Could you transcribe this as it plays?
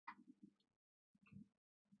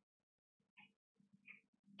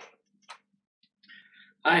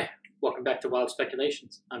Welcome back to Wilde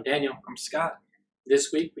Speculations. I'm Daniel. I'm Scott.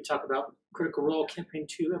 This week we talk about Critical Role Campaign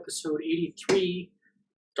 2, Episode 83,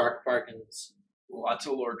 Dark Bargains. Lots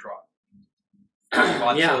of lore drop.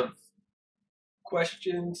 Lots of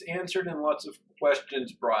questions answered and lots of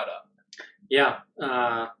questions brought up. Yeah.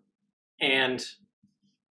 And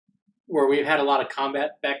where we've had a lot of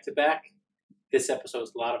combat back-to-back, this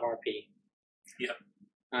episode's a lot of RP. Yep.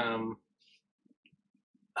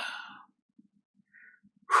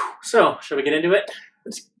 So, shall we get into it?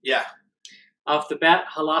 Yeah. Off the bat,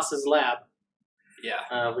 Halas's lab.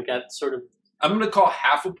 Yeah. We got sort of... I'm going to call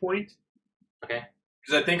half a point. Okay.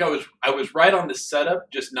 Because I think I was right on the setup,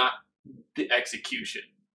 just not the execution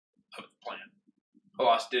of the plan.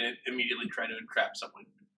 Halas didn't immediately try to entrap someone.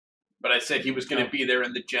 But I said he was going to be there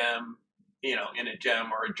in the gem, in a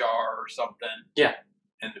gem or a jar or something. Yeah.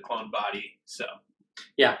 In the clone body, so.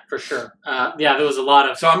 Yeah, for sure. There was a lot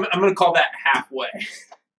of... So I'm going to call that halfway.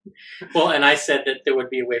 Well, and I said that there would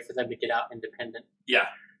be a way for them to get out independent. Yeah.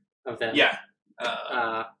 Of them. Yeah.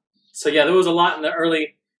 There was a lot in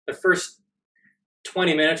the first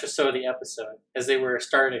 20 minutes or so of the episode, as they were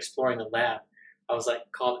starting exploring the lab. I was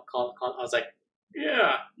like, call it. I was like,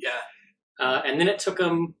 yeah. Yeah. And then it took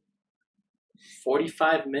them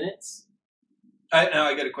 45 minutes. Now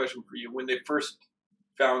I got a question for you. When they first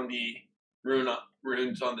found the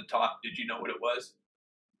runes on the top, did you know what it was?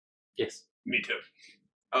 Yes. Me too.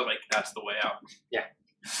 I was like, that's the way out. Yeah.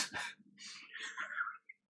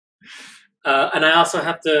 And I also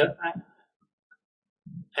have to,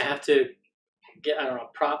 I have to get,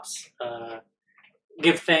 props,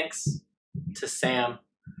 give thanks to Sam,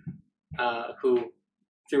 who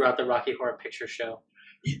threw out the Rocky Horror Picture Show.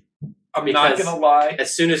 I'm not going to lie.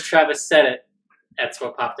 As soon as Travis said it, that's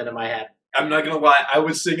what popped into my head. I'm not going to lie. I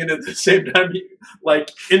was singing at the same time, like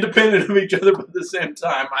independent of each other, but at the same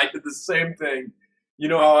time. I did the same thing. You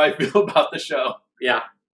know how I feel about the show. Yeah.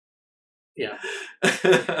 Yeah.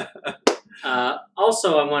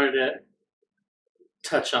 Also, I wanted to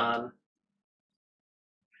touch on,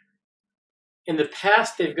 in the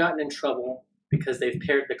past, they've gotten in trouble because they've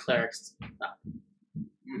paired the clerics up.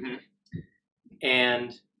 Mm-hmm.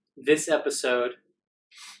 And this episode,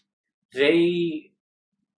 it's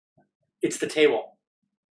the table.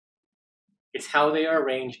 It's how they are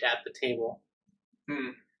arranged at the table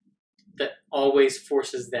that always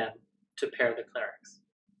forces them to pair the clerics.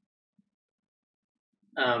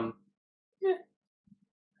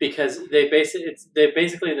 Because they're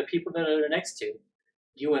basically the people that are next to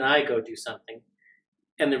you and I go do something,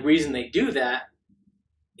 and the reason they do that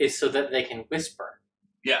is so that they can whisper.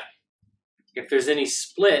 Yeah. If there's any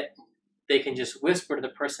split, they can just whisper to the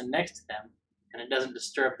person next to them, and it doesn't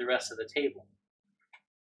disturb the rest of the table.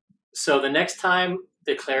 So the next time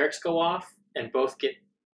the clerics go off and both get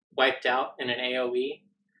wiped out in an AoE,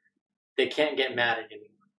 they can't get mad at anyone.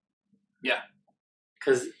 Yeah.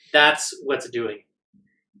 Because that's what's doing.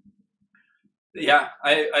 Yeah,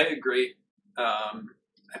 I agree. I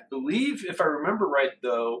believe, if I remember right,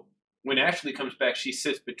 though, when Ashley comes back, she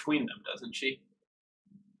sits between them, doesn't she?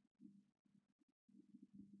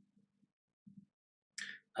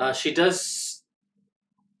 She does.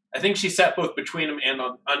 I think she sat both between them and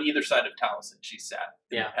on either side of Taliesin she sat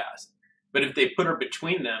in the past. But if they put her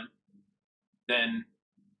between them, then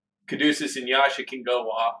Caduceus and Yasha can go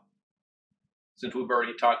off, since we've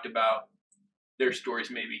already talked about their stories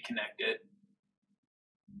may be connected.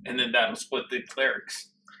 And then that'll split the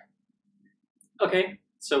clerics. Okay,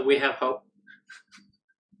 so we have hope.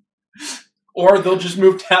 Or they'll just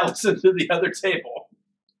move Taliesin to the other table.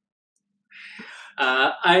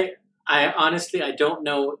 I honestly, I don't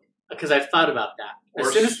know, because I've thought about that.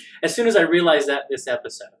 As soon as I realized that this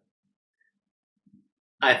episode,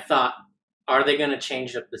 I thought, are they going to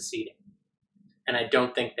change up the seating? And I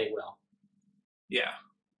don't think they will. Yeah.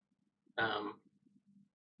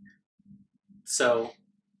 So,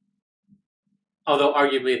 although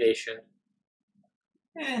arguably they should.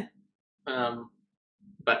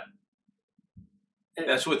 But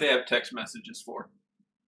that's what they have text messages for.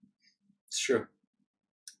 It's true.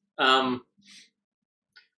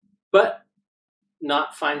 But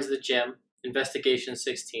Knot finds the gem, Investigation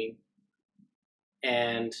 16,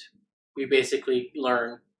 and we basically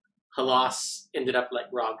learn Halas ended up like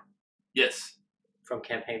Rob. Yes. From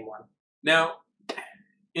Campaign 1. Now,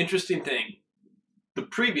 interesting thing. The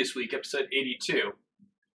previous week, episode 82,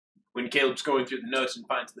 when Caleb's going through the notes and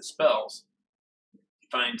finds the spells, he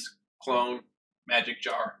finds Clone, Magic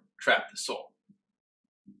Jar, Trap the Soul.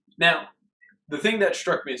 Now, the thing that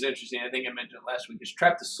struck me as interesting, I think I mentioned it last week, is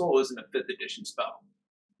Trap the Soul isn't a 5th edition spell.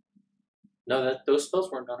 No, those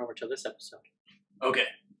spells weren't gone over till this episode. Okay.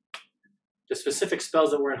 The specific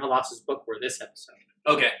spells that were in Halas's book were this episode.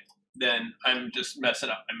 Okay, then I'm just messing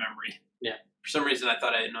up my memory. Yeah. For some reason, I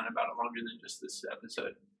thought I had known about it longer than just this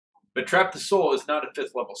episode. But Trap the Soul is not a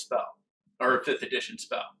 5th level spell, or a 5th edition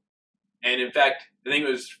spell. And in fact, I think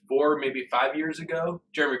it was 4, maybe 5 years ago,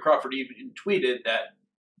 Jeremy Crawford even tweeted that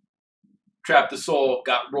Trap the Soul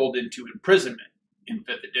got rolled into imprisonment in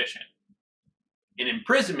 5th edition. In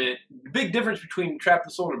imprisonment, the big difference between Trap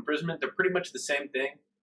the Soul and imprisonment, they're pretty much the same thing.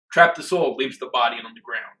 Trap the Soul leaves the body on the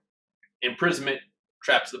ground. Imprisonment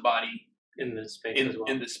traps the body in the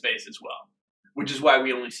space as well. Which is why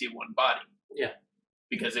we only see one body. Yeah.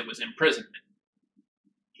 Because it was imprisonment.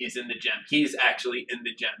 He's in the gem. He's actually in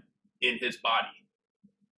the gem, in his body.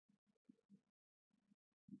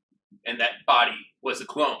 And that body was a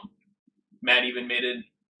clone. Matt even made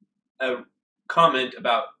a comment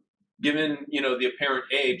about, given, the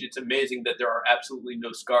apparent age, it's amazing that there are absolutely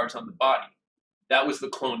no scars on the body. That was the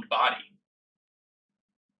cloned body.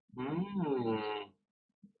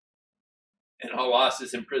 And Halas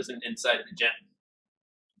is imprisoned inside the gem.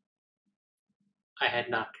 I had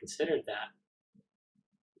not considered that.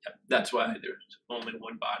 Yep, that's why there's only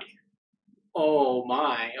one body. Oh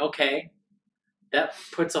my, okay. That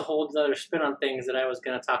puts a whole other spin on things that I was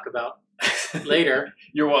going to talk about later.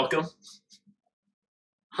 You're welcome.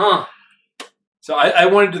 Huh. So I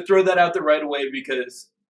wanted to throw that out there right away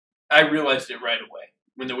because I realized it right away.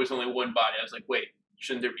 When there was only one body, I was like, wait,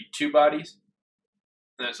 shouldn't there be 2 bodies?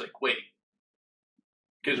 And I was like, wait.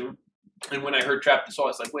 And when I heard Trap the Soul, I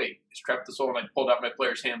was like, wait, is Trap the Soul? And I pulled out my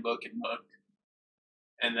player's handbook and looked.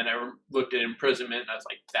 And then I looked at imprisonment, and I was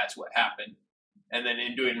like, that's what happened. And then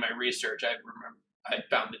in doing my research, I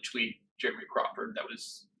found the tweet, Jeremy Crawford, that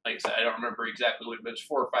was, like I said, I don't remember exactly what it was,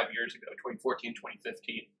 4 or 5 years ago, 2014,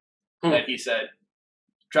 2015, that he said,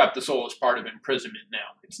 Trap the Soul is part of imprisonment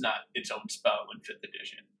now. It's not its own spell in 5th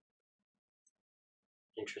edition.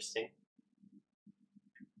 Interesting.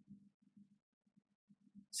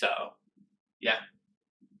 So, yeah.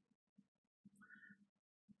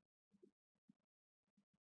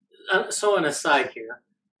 So an aside here.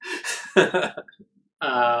 One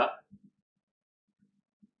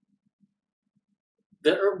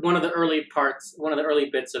of the early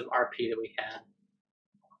bits of RP that we had,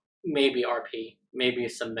 maybe RP, maybe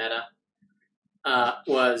some meta,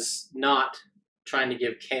 was not trying to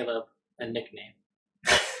give Caleb a nickname.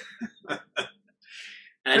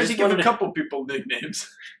 And I just give a couple people nicknames.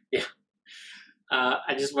 Yeah.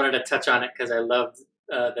 I just wanted to touch on it because I loved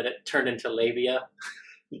that it turned into labia.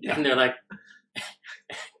 Yeah. And they're like,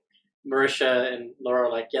 Marisha and Laura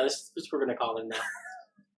are like, yeah, this is what we're going to call him now.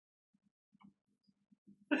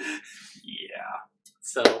 Yeah.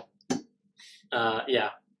 So,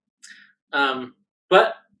 yeah.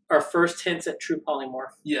 But our first hints at true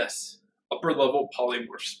polymorph. Yes. Upper level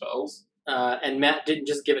polymorph spells. And Matt didn't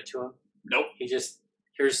just give it to him. Nope. He just,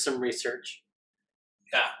 here's some research.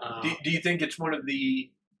 Yeah. Do you think it's one of the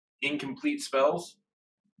incomplete spells?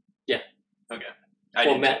 Yeah. Okay.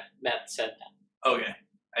 Matt said that. Okay.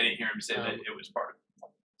 I didn't hear him say that it was part of it.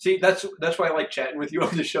 See, that's why I like chatting with you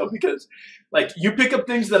on the show, because like you pick up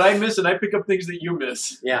things that I miss and I pick up things that you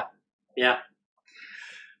miss. Yeah. Yeah.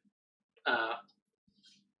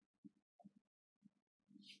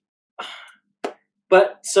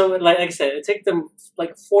 But so like I said, it takes them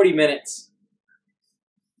like 40 minutes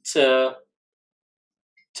to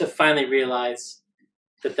finally realize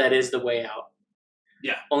that is the way out.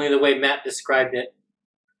 Yeah. Only the way Matt described it.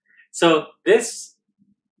 So this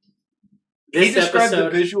he described episode,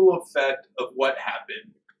 the visual effect of what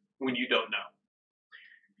happened when you don't know.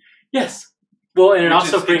 Yes. Well, and it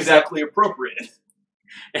also brings exactly appropriate.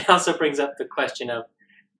 It also brings up the question of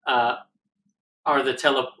are the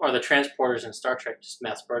transporters in Star Trek just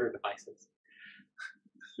mass murder devices?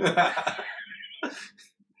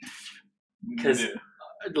 Because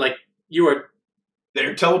like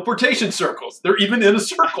they're teleportation circles. They're even in a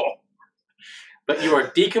circle. But you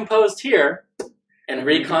are decomposed here and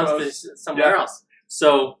reconstituted somewhere else.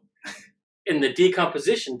 So in the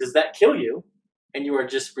decomposition, does that kill you and you are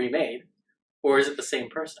just remade? Or is it the same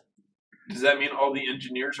person? Does that mean all the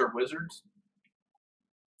engineers are wizards?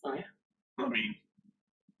 Oh, yeah. I mean,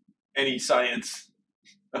 any science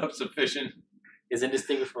of sufficient is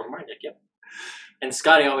indistinguishable from magic, yep. And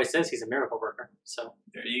Scotty always says he's a miracle worker, so.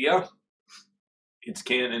 There you go. It's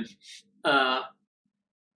canon.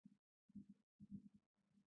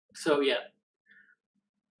 So, yeah.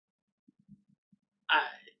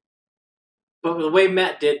 But the way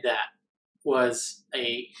Matt did that was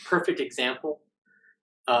a perfect example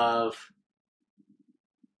of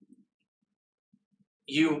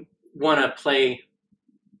you want to play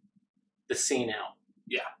the scene out.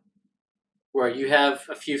 Yeah. where you have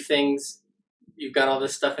a few things, you've got all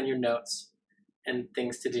this stuff in your notes and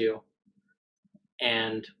things to do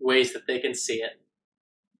and ways that they can see it.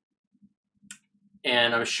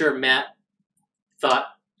 And I'm sure Matt thought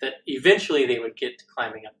that eventually they would get to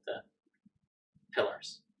climbing up the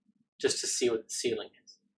pillars just to see what the ceiling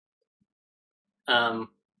is.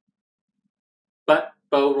 But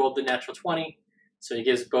Bo rolled the natural 20, so he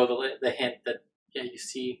gives Bo the hint that, yeah, you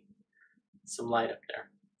see some light up there.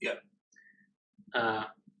 Yeah.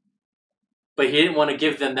 But he didn't want to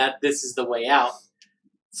give them that this is the way out.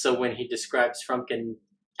 So when he describes Frumpkin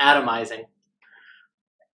atomizing,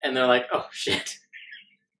 and they're like, oh, shit.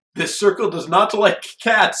 This circle does not like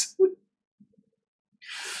cats.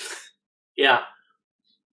 Yeah.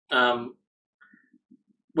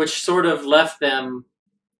 Which sort of left them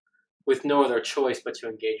with no other choice but to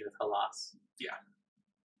engage with Halas. Yeah.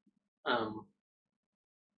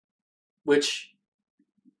 Which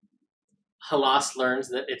Halas learns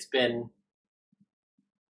that it's been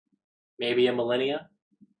maybe a millennia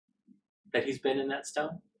that he's been in that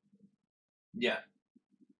stone. Yeah.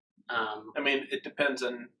 I mean, it depends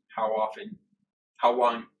on how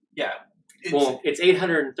long. Yeah. It's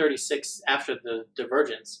 836 after the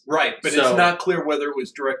divergence. Right, but it's not clear whether it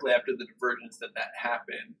was directly after the divergence that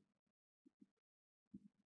happened.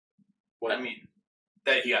 What? I mean,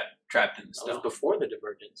 that he got trapped in the stone. It was before the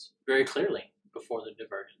divergence. Very clearly before the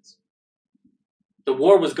divergence. The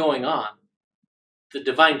war was going on. The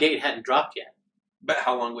Divine Gate hadn't dropped yet. But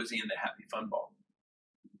how long was he in the Happy Fun Ball?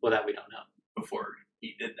 Well, that we don't know. Before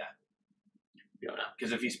he did that. We don't know.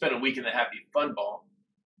 Because if he spent a week in the Happy Fun Ball...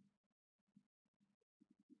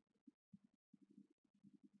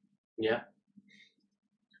 Yeah.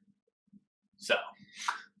 So.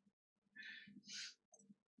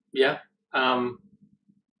 Yeah.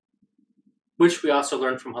 Which we also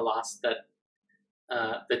learned from Halas that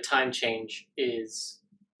the time change is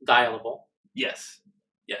dialable. Yes.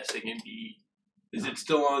 Yes, it can be. Is it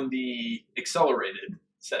still on the accelerated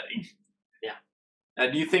setting? Yeah. Now,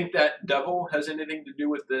 do you think that devil has anything to do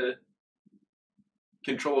with the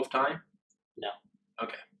control of time? No.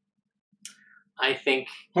 Okay. I think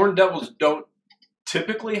Horned devils don't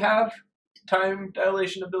typically have time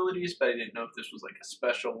dilation abilities, but I didn't know if this was like a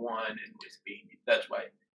special one and that's why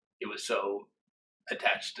it was so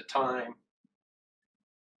attached to time.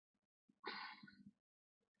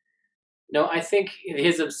 No, I think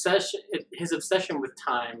his obsession with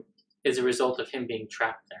time is a result of him being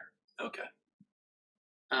trapped there. Okay.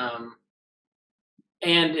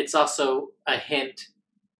 And it's also a hint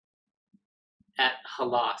at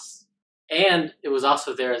Halas. And it was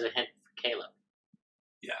also there as a hint for Caleb.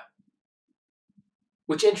 Yeah.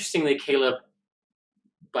 Which, interestingly, Caleb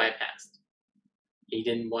bypassed. He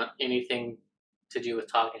didn't want anything to do with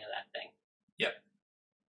talking to that thing. Yep.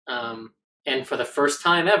 And for the first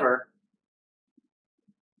time ever,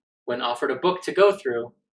 when offered a book to go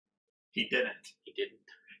through, he didn't. He didn't.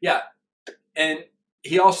 Yeah. And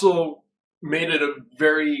he also made it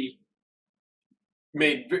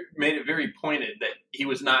made it very pointed that he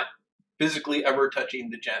was not physically ever touching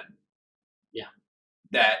the gem. Yeah.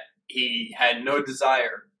 That he had no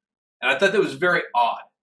desire. And I thought that was very odd.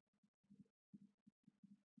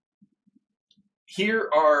 Here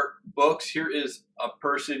are books. Here is a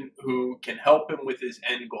person who can help him with his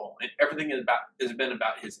end goal. And everything has been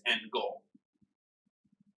about his end goal.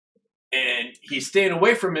 And he's staying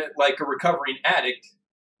away from it like a recovering addict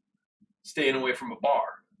staying away from a bar.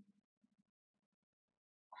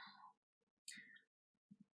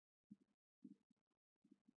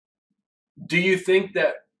 Do you think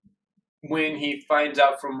that when he finds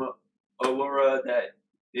out from Allura that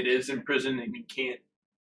it is in prison and he can't,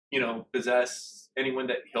 possess anyone,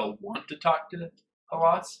 that he'll want to talk to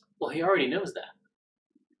Halas? Well, he already knows that.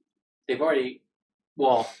 They've already,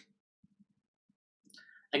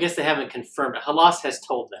 I guess they haven't confirmed it. Halas has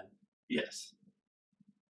told them. Yes.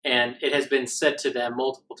 And it has been said to them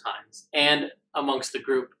multiple times. And amongst the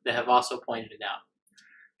group, they have also pointed it out.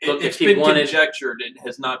 Look, it's been conjectured. It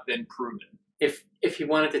has not been proven. If he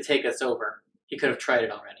wanted to take us over, he could have tried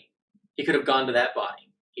it already. He could have gone to that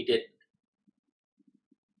body. He didn't.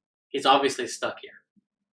 He's obviously stuck here.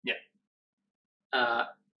 Yeah.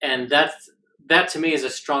 And that to me is a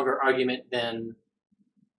stronger argument than,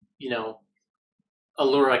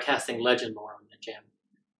 Allura casting legend lore on the gem.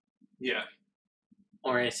 Yeah.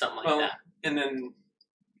 Or something like that. And then...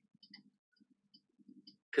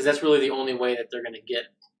 Because that's really the only way that they're going to get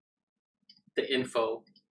the info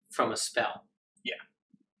from a spell. Yeah.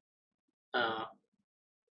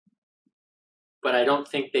 But I don't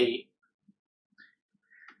think they...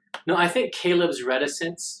 No, I think Caleb's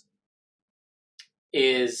reticence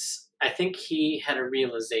is I think he had a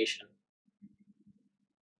realization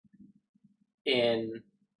in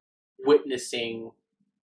witnessing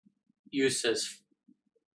Yusa's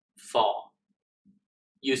fall,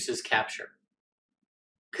 Yusa's capture.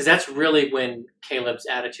 Because that's really when Caleb's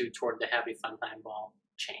attitude toward the Happy Fun Time Ball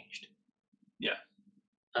changed. Yeah.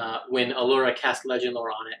 When Allura cast Legend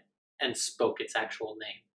Lore on it and spoke its actual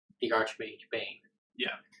name, the Archmage Bane.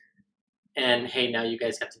 Yeah. And hey, now you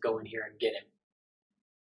guys have to go in here and get him.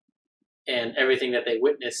 And everything that they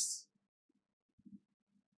witnessed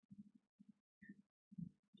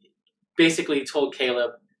basically told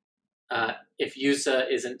Caleb, if Yusa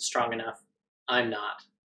isn't strong enough, I'm not.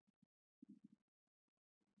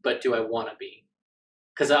 But do I want to be?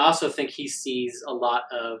 Because I also think he sees a lot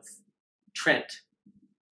of Trent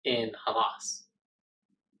in Halas.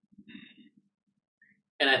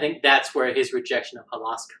 And I think that's where his rejection of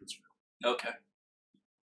Halas comes from. Okay.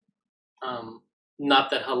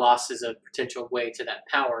 Not that Halas is a potential way to that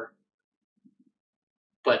power,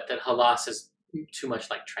 but that Halas is too much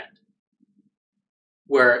like Trent.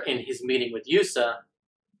 Where in his meeting with Yusa,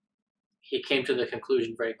 he came to the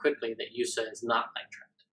conclusion very quickly that Yusa is not like Trent.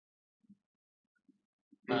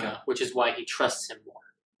 Okay. Which is why he trusts him more.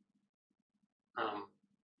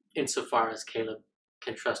 Insofar as Caleb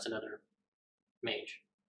can trust another mage.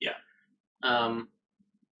 Yeah.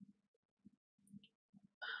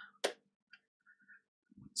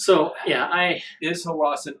 So, yeah, Is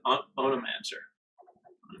Halas an onomancer?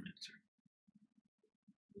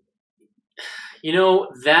 You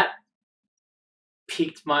know, that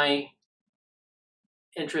piqued my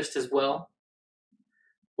interest as well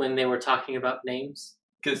when they were talking about names.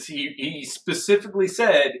 Because he specifically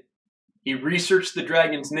said he researched the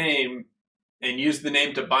dragon's name and used the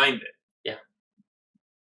name to bind it. Yeah.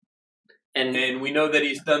 And we know that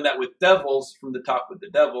he's done that with devils from the Talk with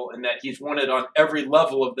the Devil, and that he's won it on every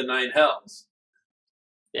level of the 9 hells.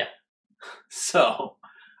 Yeah. So,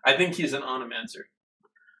 I think he's an onomancer.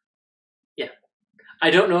 Yeah.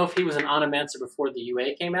 I don't know if he was an onomancer before the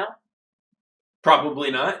UA came out.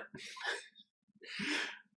 Probably not.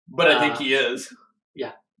 But I think he is.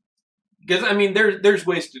 Yeah. Because, I mean, there's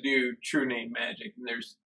ways to do true name magic, and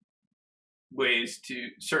there's ways to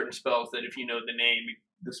certain spells that if you know the name,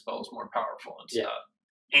 the spell's more powerful and stuff.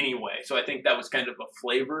 Anyway, so I think that was kind of a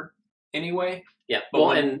flavor anyway. Yeah. But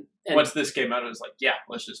well, and once this came out, it was like, yeah,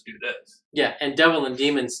 let's just do this. Yeah, and devil and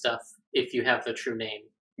demon stuff, if you have the true name,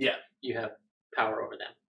 yeah, you have power over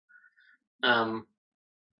them.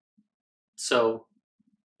 So,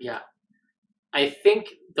 yeah. I think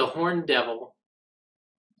the Horned Devil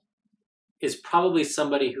is probably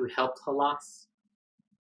somebody who helped Halas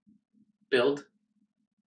build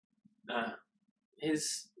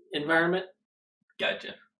his environment.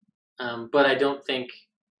 Gotcha. But I don't think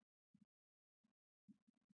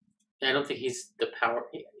he's the power.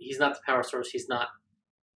 He's not the power source. He's not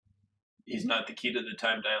the key to the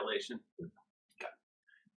time dilation.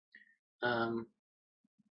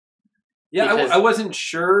 Yeah, I wasn't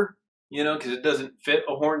sure, because it doesn't fit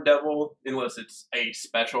a Horned Devil unless it's a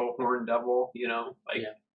special Horned Devil,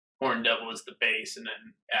 Horned Devil is the base and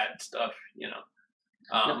then add stuff,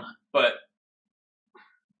 No. But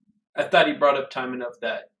I thought he brought up time enough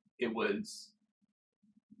that it was,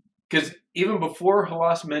 because even before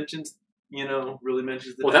Halas mentions, really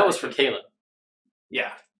mentions the. Well, that was for Caleb.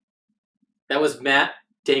 Yeah. That was Matt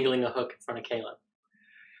dangling a hook in front of Caleb.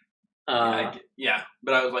 Yeah,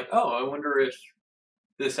 but I was like, oh, I wonder if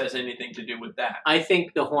this has anything to do with that. I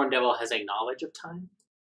think the Horned Devil has a knowledge of time.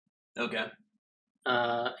 Okay.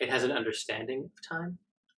 It has an understanding of time,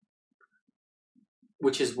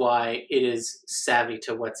 which is why it is savvy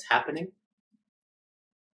to what's happening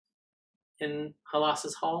in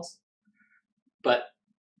Halas's halls. But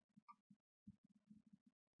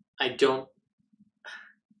I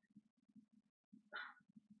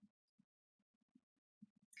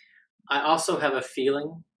also have a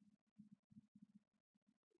feeling.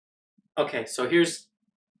 Okay, so here's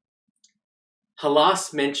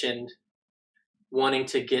Halas mentioned wanting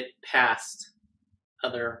to get past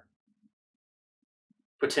other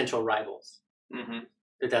potential rivals. Mm-hmm.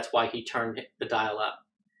 That's why he turned the dial up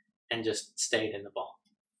and just stayed in the ball.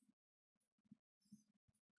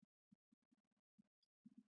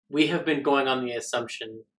 We have been going on the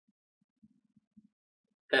assumption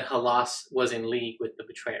that Halas was in league with the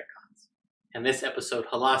Betrayer gods. And this episode,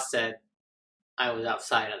 Halas said, I was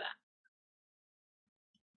outside of that.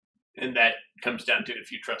 And that comes down to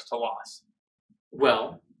if you trust Halas.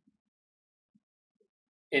 Well,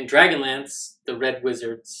 in Dragonlance, the Red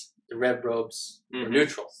Wizards, the Red Robes, were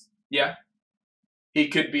neutrals. Yeah. He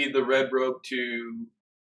could be the Red Robe to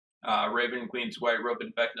Raven Queen's white robe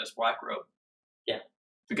and Vecna's black robe. Yeah.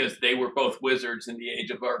 Because they were both wizards in the Age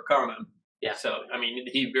of Arcanum. Yeah. So, I mean,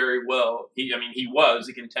 he was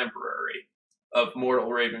a contemporary of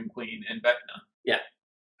mortal Raven Queen and Vecna. Yeah.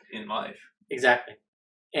 In life. Exactly.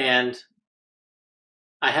 And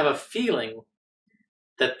I have a feeling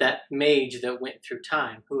that mage that went through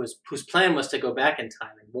time, whose plan was to go back in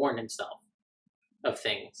time and warn himself of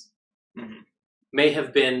things,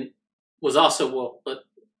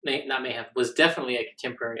 was definitely a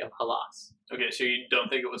contemporary of Halas. Okay, so you don't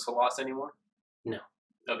think it was Halas anymore? No.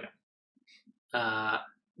 Okay.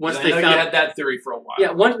 Once I they know found, you had that theory for a while.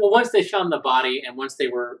 Yeah. Once they found the body, and once they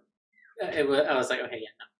were, I was like, okay,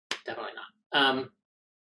 yeah, no, definitely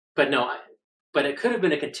not. But it could have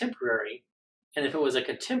been a contemporary, and if it was a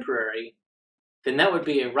contemporary, then that would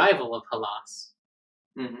be a rival of Halas.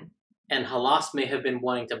 Mm-hmm. And Halas may have been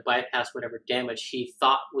wanting to bypass whatever damage he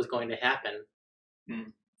thought was going to happen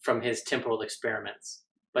from his temporal experiments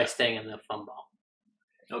by staying in the fun ball.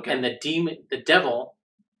 Okay. And the devil,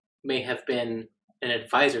 may have been an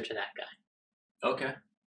advisor to that guy. Okay.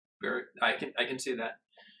 I can see that.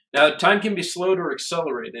 Now, time can be slowed or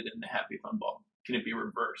accelerated in the Happy Fun Ball. Can it be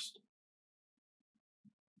reversed?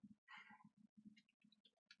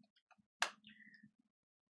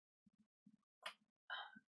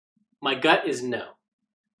 My gut is no.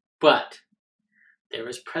 But there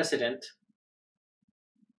is precedent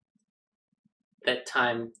that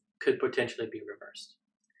time could potentially be reversed.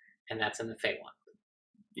 And that's in the Feywild.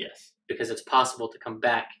 Yes. Because it's possible to come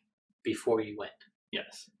back before you went.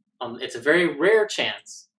 Yes. It's a very rare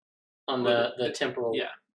chance on the temporal. Yeah.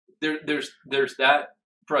 There's that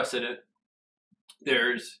precedent.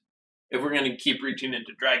 If we're going to keep reaching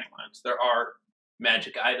into Dragonlance, there are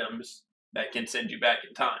magic items that can send you back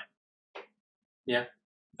in time. Yeah.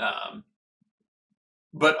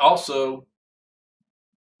 But also,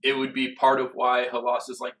 it would be part of why Halas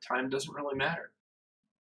is like, time doesn't really matter.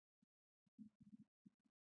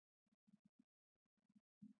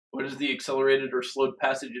 What does the accelerated or slowed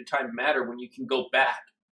passage of time matter when you can go back?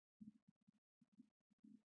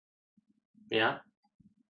 Yeah.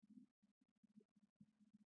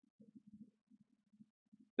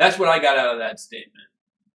 That's what I got out of that statement.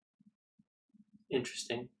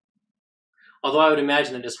 Interesting. Although I would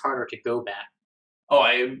imagine it is harder to go back. Oh,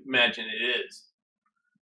 I imagine it is.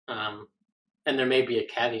 And there may be a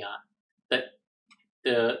caveat that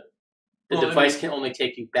the device can only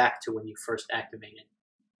take you back to when you first activated.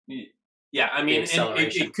 Yeah, I mean,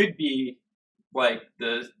 it could be like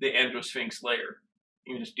the Androsphinx layer.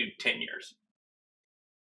 You can just do 10 years.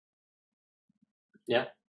 Yeah.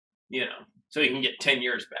 You know, so you can get 10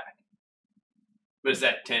 years back. But is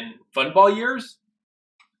that 10 fun ball years?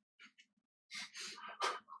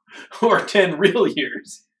 Or 10 real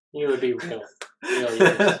years? It would be real years.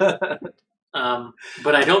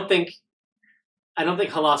 But I don't think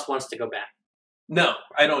Halas wants to go back. No,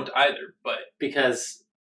 I don't either, but because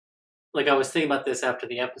like I was thinking about this after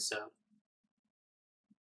the episode.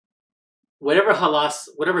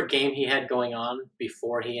 Whatever game he had going on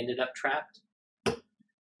before he ended up trapped,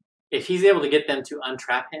 if he's able to get them to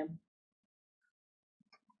untrap him,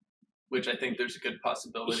 which I think there's a good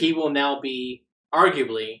possibility, he will now be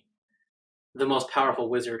arguably the most powerful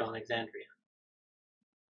wizard on Exandria.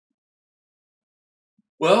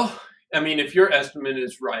 Well, I mean, if your estimate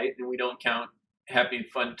is right, and we don't count Happy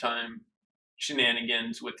Fun Time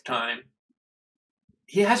shenanigans with time,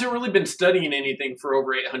 he hasn't really been studying anything for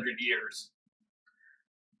over 800 years.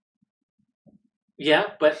 Yeah,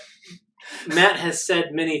 but Matt has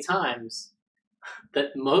said many times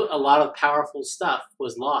that a lot of powerful stuff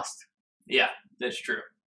was lost. Yeah, that's true.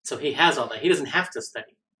 So he has all that. He doesn't have to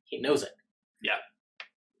study. He knows it. Yeah.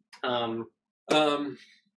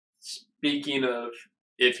 Speaking of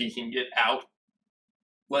if he can get out,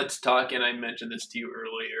 let's talk, and I mentioned this to you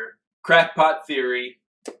earlier, crackpot theory.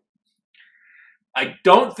 I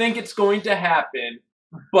don't think it's going to happen,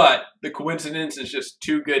 but the coincidence is just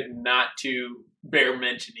too good not to bear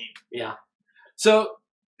mentioning. Yeah. So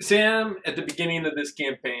Sam, at the beginning of this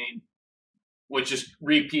campaign, was just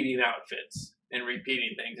repeating outfits and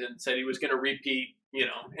repeating things, and said he was going to repeat,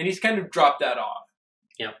 and he's kind of dropped that off.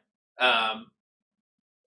 Yeah.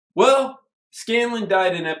 Well, Scanlan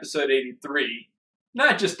died in episode 83.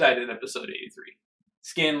 Not just died in episode 83.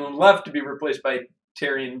 Scanlan left to be replaced by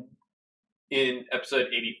Tyrion in episode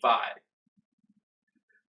 85.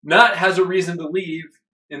 Nott has a reason to leave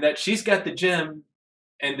in that she's got the gem,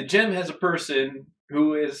 and the gem has a person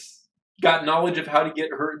who has got knowledge of how to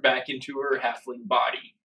get her back into her halfling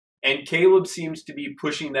body. And Caleb seems to be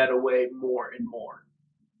pushing that away more and more.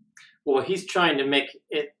 Well, he's trying to make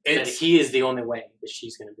it that he is the only way that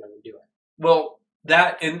she's going to be able to do it. Well,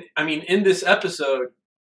 that, and I mean, in this episode,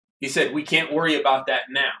 he said, we can't worry about that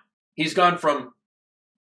now. He's gone from,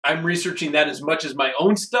 I'm researching that as much as my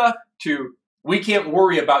own stuff, to, we can't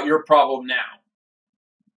worry about your problem now.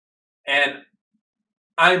 And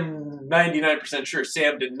I'm 99% sure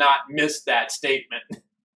Sam did not miss that statement.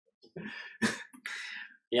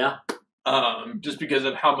 Yeah. Just because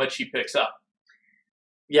of how much he picks up.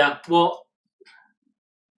 Yeah, well,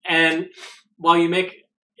 and while you make,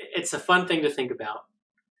 it's a fun thing to think about.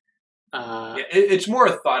 Yeah, it's more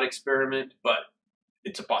a thought experiment, but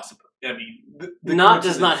it's a possibility. I mean, Knot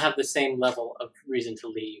does not have the same level of reason to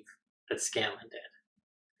leave that Scanlan did.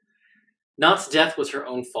 Knot's death was her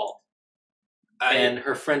own fault, and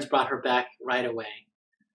her friends brought her back right away.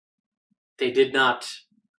 They did not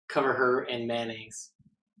cover her in mayonnaise,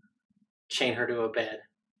 chain her to a bed,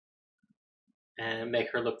 and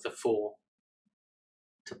make her look the fool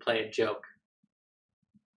to play a joke.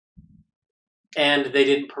 And they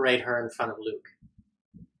didn't parade her in front of Luke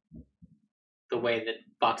the way that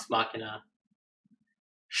Talks Machnia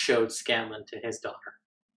showed Scanlan to his daughter.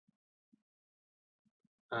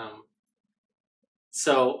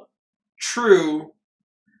 So true,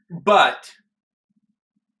 but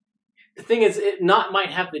the thing is, Knot might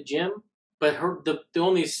have the gem, but the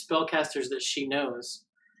only spellcasters that she knows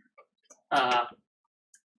are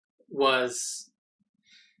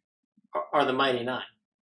the Mighty Nine.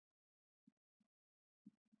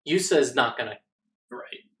 Yusa's not gonna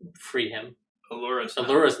free him.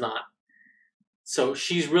 Allura's not. So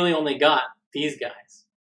she's really only got these guys.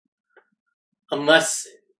 Unless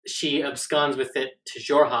she absconds with it to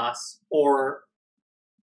Xhorhas or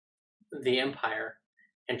the Empire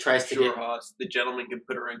and tries to get... Xhorhas, the gentleman can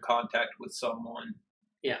put her in contact with someone.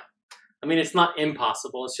 Yeah. I mean, it's not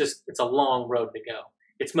impossible. It's just, it's a long road to go.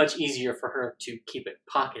 It's much easier for her to keep it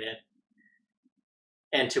pocketed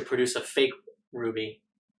and to produce a fake ruby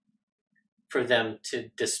for them to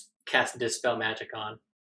cast Dispel Magic on.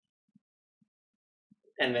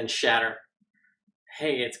 And then shatter.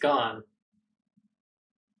 Hey, it's gone.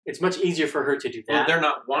 It's much easier for her to do that. Well, they're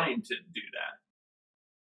not wanting to do that.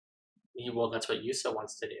 Well, that's what Yusa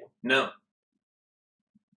wants to do. No.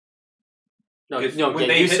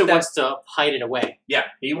 Yusa wants to hide it away. Yeah,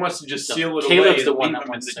 he wants to just seal it Caleb's away the and one leave that him in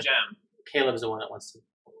wants the to, gem. Caleb's the one that wants to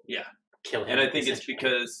kill him. And I think it's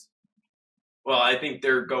because, well, I think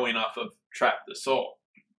they're going off of Trap the Soul.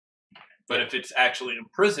 But if it's actually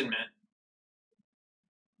imprisonment,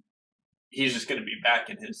 he's just going to be back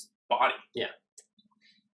in his body. Yeah.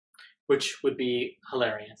 Which would be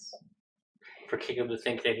hilarious for Caleb to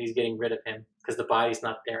think that he's getting rid of him because the body's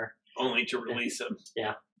not there. Only to release him.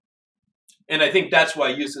 Yeah. And I think that's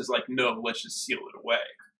why Yusa's like, no, let's just seal it away.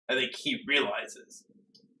 I think he realizes.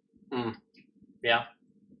 Yeah.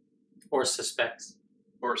 Or suspects.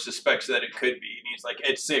 Or suspects that it could be. And he's like,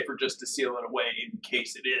 it's safer just to seal it away in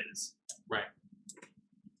case it is. Right.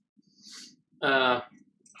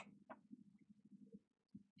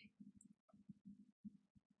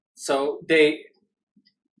 So they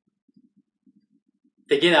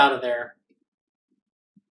get out of there.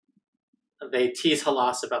 They tease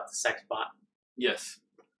Halas about the sex bot. Yes.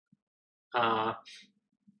 I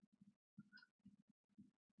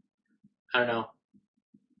don't know.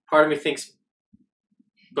 Part of me thinks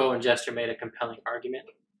Bo and Jester made a compelling argument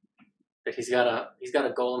that he's got a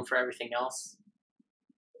golem for everything else.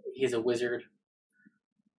 He's a wizard.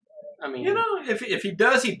 I mean, you know, if he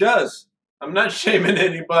does, he does. I'm not shaming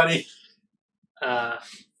anybody. But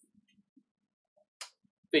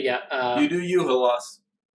yeah. You do you, Halas.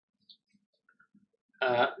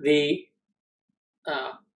 Oh,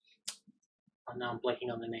 now I'm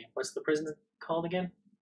blanking on the name. What's the prison called again?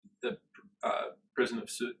 The Prison of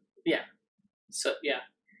Soot. Yeah. So, yeah.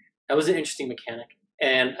 That was an interesting mechanic.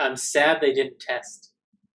 And I'm sad they didn't test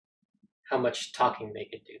how much talking they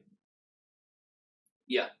could do.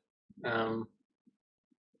 Yeah.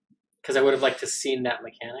 Because I would have liked to have seen that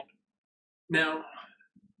mechanic. Now,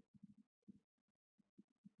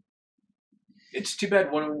 it's too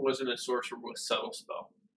bad one of them wasn't a sorcerer with Subtle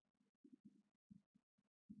Spell.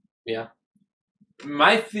 Yeah.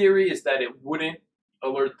 My theory is that it wouldn't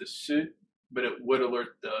alert the suit, but it would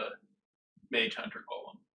alert the Mage Hunter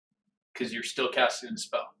Golem. Because you're still casting the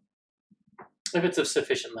spell. If it's of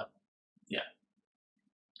sufficient level. Yeah.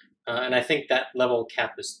 And I think that level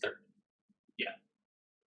cap is 3rd. Yeah.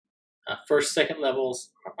 First, second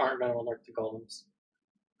levels aren't going to alert the golems.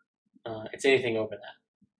 It's anything over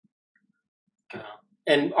that.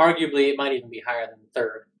 And arguably, it might even be higher than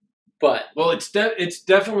 3rd. But well, it's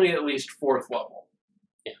definitely at least 4th level.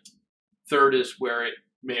 Yeah. 3rd is where it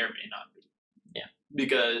may or may not be. Yeah.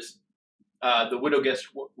 Because the Widow Guest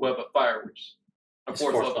Web of Fire, which is a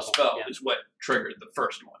fourth level spell, is what triggered the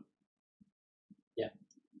first one. Yeah.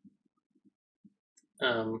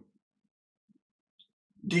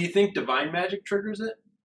 Do you think Divine Magic triggers it?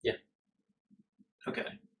 Yeah.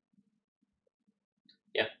 Okay.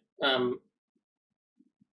 Yeah. And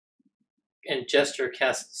Jester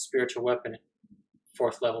casts Spiritual Weapon at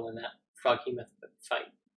 4th level in that Froghemoth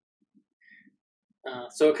fight.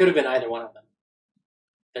 So it could have been either one of them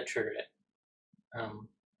that triggered it.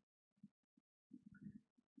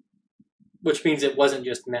 Which means it wasn't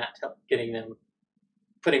just Matt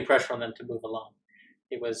putting pressure on them to move along.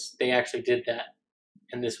 It was, they actually did that,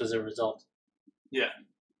 and this was a result. Yeah.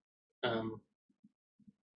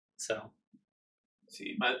 So.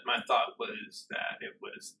 See, my thought was that it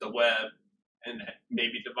was the web, and that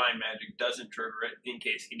maybe Divine Magic doesn't trigger it in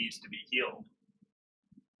case he needs to be healed.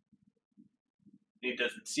 He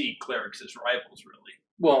doesn't see clerics as rivals, really.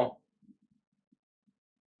 Well,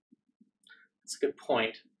 that's a good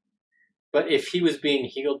point. But if he was being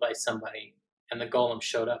healed by somebody and the golem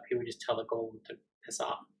showed up, he would just tell the golem to piss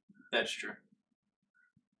off. That's true.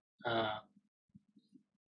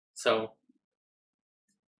 So,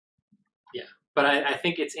 yeah. But I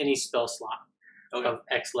think it's any spell slot of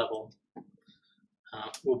X level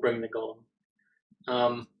will bring the golem.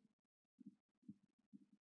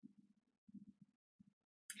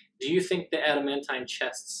 Do you think the adamantine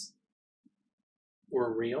chests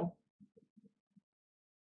were real?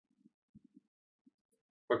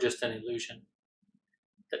 Or just an illusion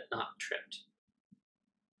that not tripped?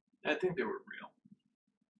 I think they were real.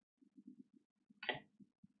 Okay.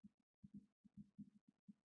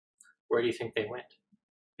 Where do you think they went?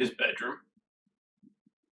 His bedroom.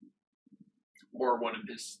 Or one of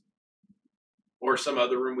his... Or some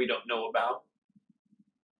other room we don't know about.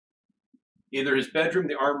 Either his bedroom,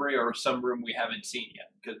 the armory, or some room we haven't seen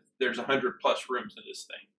yet. Because there's 100+ rooms in this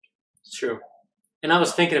thing. It's true. And I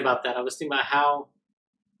was thinking about that. I was thinking about how...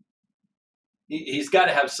 He's got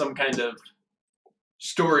to have some kind of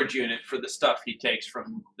storage unit for the stuff he takes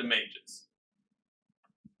from the mages.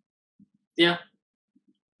 Yeah.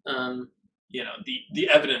 You know, the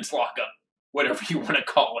evidence lockup, whatever you want to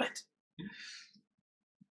call it.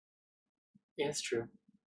 Yeah, it's true.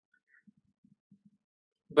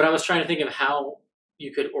 But I was trying to think of how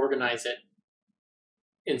you could organize it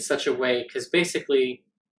in such a way, because basically,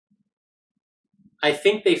 I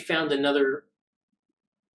think they found another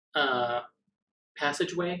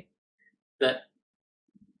passageway that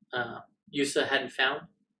Yusa hadn't found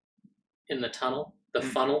in the tunnel, the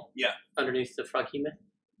funnel underneath the Froghemoth.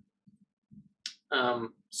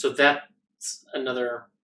 So that's another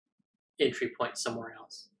entry point somewhere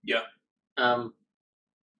else. Yeah. And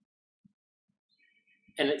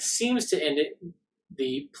it seems to end it,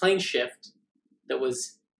 the plane shift that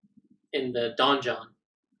was in the donjon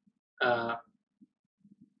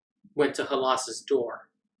went to Halas's door,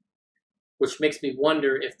 which makes me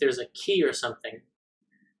wonder if there's a key or something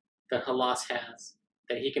that Halas has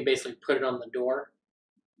that he can basically put it on the door,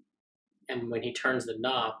 and when he turns the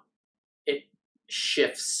knob, it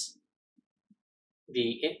shifts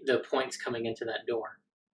the points coming into that door.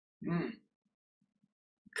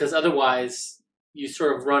 Because otherwise, you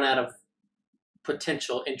sort of run out of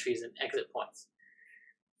potential entries and exit points.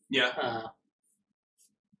 Yeah.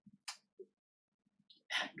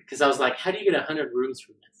 Because I was like, how do you get 100 rooms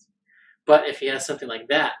from this? But if he has something like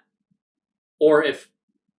that, or if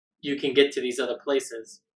you can get to these other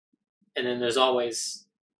places, and then there's always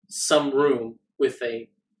some room with a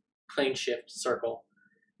plane shift circle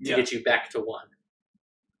to get you back to one.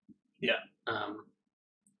 Yeah.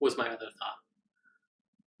 Was my other thought.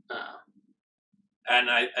 And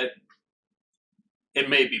I it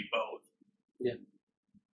may be both. Yeah.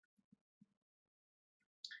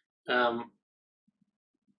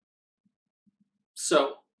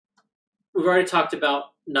 So we've already talked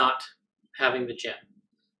about not having the gem.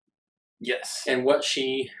 Yes. And what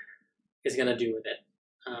she is going to do with it.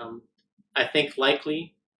 I think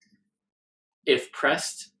likely, if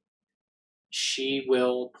pressed, she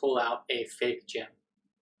will pull out a fake gem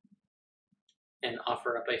and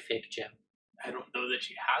offer up a fake gem. I don't know that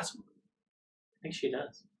she has one. I think she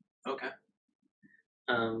does. Okay.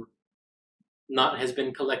 Not has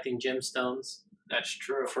been collecting gemstones. That's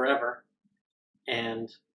true. Forever. And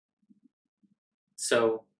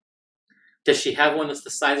so, does she have one that's the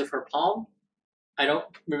size of her palm? I don't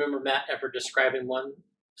remember Matt ever describing one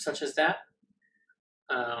such as that.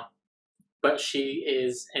 But she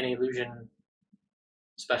is an illusion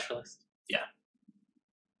specialist. Yeah.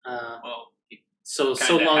 So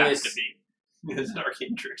long as to be. As an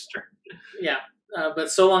arcane trickster. Yeah.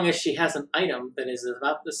 But so long as she has an item that is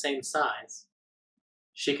about the same size,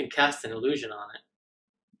 she can cast an illusion on it.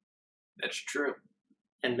 That's true.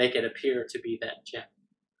 And make it appear to be that gem.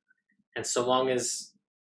 And so long as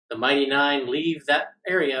the Mighty Nine leave that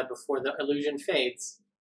area before the illusion fades,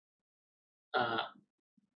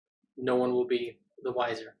 no one will be the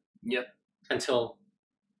wiser. Yep. Until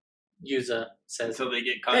Yuza says, until they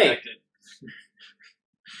get contacted. Hey.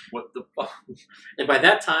 What the fuck? And by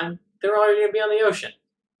that time, they're already going to be on the ocean.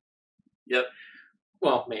 Yep.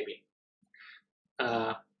 Well, maybe.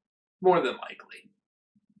 More than likely.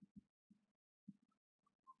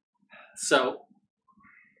 So,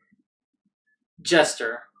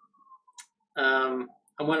 Jester. I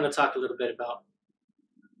wanted to talk a little bit about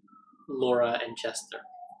Laura and Jester.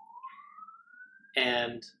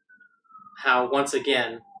 And how, once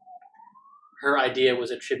again, her idea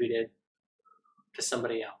was attributed to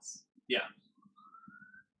somebody else. Yeah.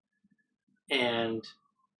 And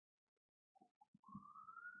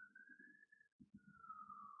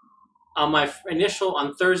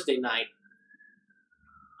on Thursday night,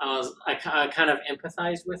 I kind of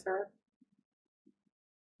empathized with her.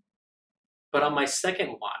 But on my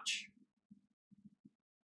second watch,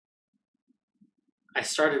 I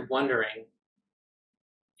started wondering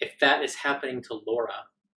if that is happening to Laura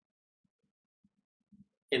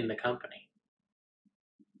in the company.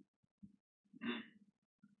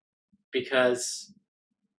 Because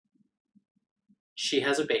she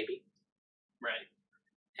has a baby. Right.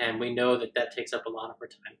 And we know that that takes up a lot of her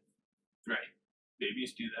time. Right.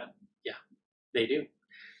 Babies do that. Yeah, they do.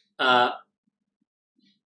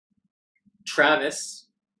 Travis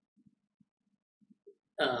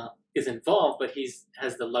is involved, but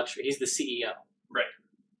has the luxury. He's the CEO. Right.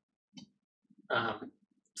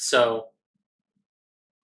 So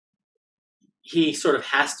he sort of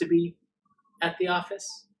has to be at the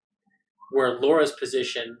office, where Laura's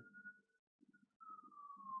position,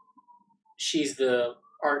 she's the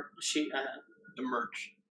the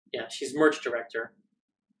merch. Yeah, she's merch director.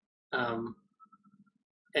 And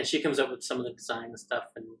she comes up with some of the design and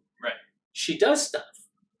stuff, and right. She does stuff.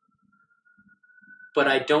 But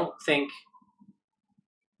I don't think,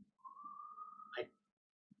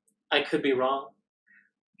 I could be wrong,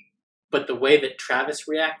 but the way that Travis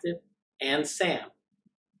reacted and Sam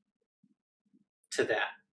to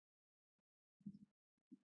that,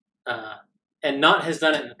 and Knot has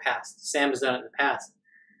done it in the past. Sam has done it in the past,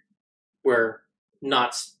 where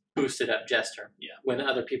Knot's boosted up Jester when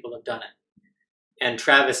other people have done it. And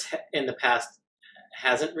Travis in the past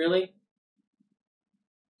hasn't really.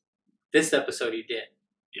 This episode he did.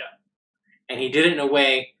 Yeah. And he did it in a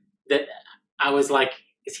way that I was like,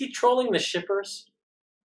 is he trolling the shippers?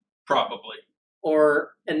 Probably.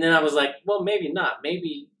 And then I was like, well, maybe not.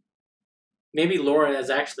 Maybe Laura is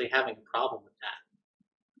actually having a problem with that.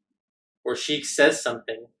 Or she says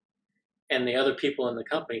something and the other people in the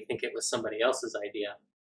company think it was somebody else's idea.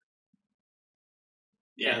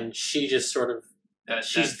 Yeah. And she just sort of,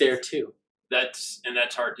 she's there too. That's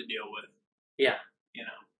hard to deal with. Yeah. You know.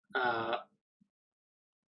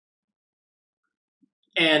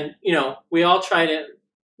 And, we all try to,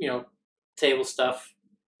 table stuff,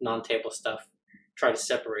 non-table stuff, try to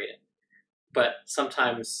separate it. But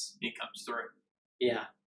sometimes it comes through. Yeah.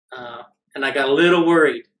 And I got a little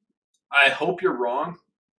worried. I hope you're wrong,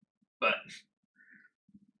 but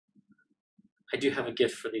I do have a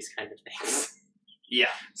gift for these kind of things. Yeah.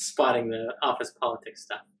 Spotting the office politics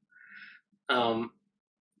stuff.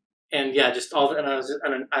 And yeah, just all, and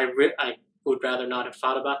I would rather not have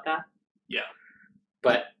thought about that. Yeah.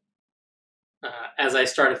 But as I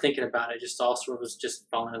started thinking about it, just all sort of was just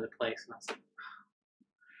falling into place. And I was like,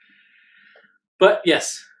 but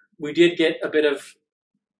yes, we did get a bit of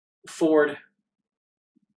Ford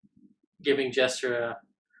giving Jester a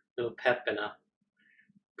little pep and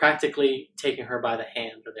practically taking her by the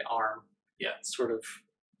hand or the arm. Yeah. Sort of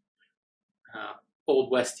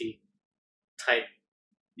Old Westy type.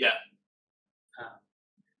 Yeah.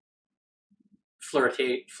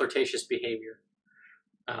 Flirtatious behavior.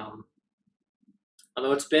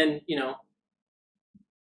 Although it's been, a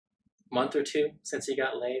month or two since he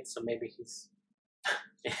got laid, so maybe he's...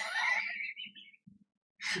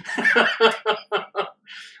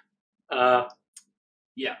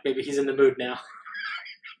 yeah, maybe he's in the mood now.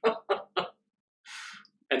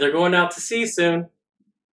 And they're going out to sea soon.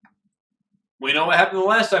 We know what happened the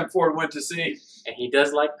last time Ford went to sea. And he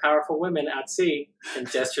does like powerful women at sea. And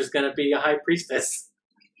Jester's going to be a high priestess.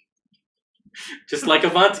 Just like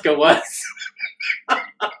Avantika was.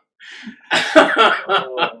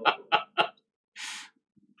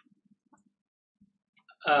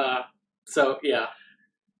 So, yeah.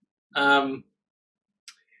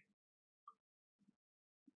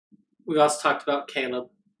 we also talked about Caleb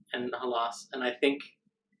and Halas, and I think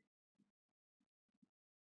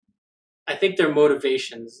their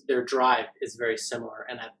motivations, their drive is very similar,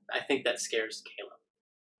 and I think that scares Caleb.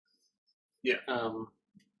 Yeah.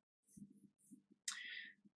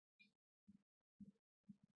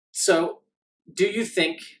 So, do you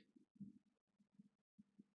think?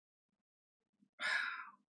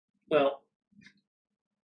 Well,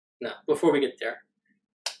 no. Before we get there,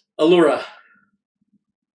 Allura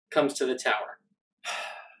comes to the tower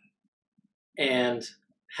and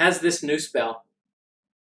has this new spell.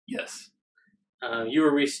 Yes. You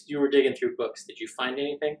were digging through books. Did you find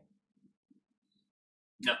anything?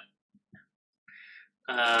 No.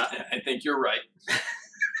 I think you're right.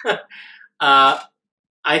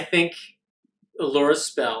 I think Allura's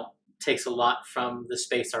spell takes a lot from the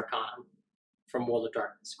Space Arcanum, from World of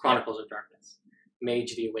Darkness, Chronicles of Darkness,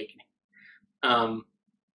 Mage the Awakening.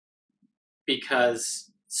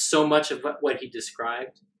 Because so much of what he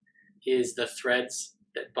described is the threads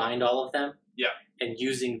that bind all of them. Yeah. And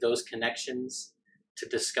using those connections to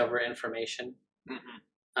discover information.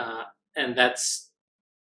 Mm-hmm. And that's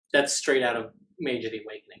straight out of Mage of the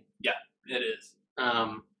Awakening. Yeah, it is.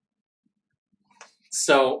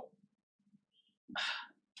 So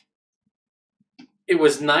it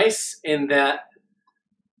was nice in that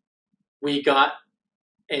we got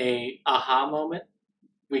a aha moment.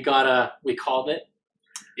 We called it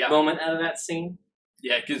moment out of that scene.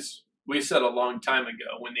 Yeah, because we said a long time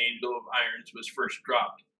ago when the Angel of Irons was first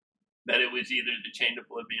dropped that it was either the Chained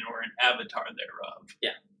Oblivion or an avatar thereof.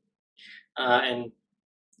 Yeah. And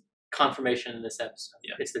confirmation in this episode.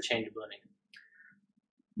 Yeah. It's the Chained Oblivion.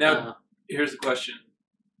 Now, here's the question.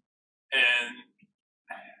 And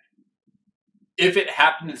if it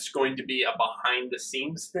happens, it's going to be a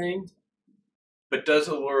behind-the-scenes thing, but does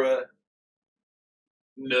Allura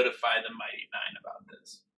notify the Mighty Nine about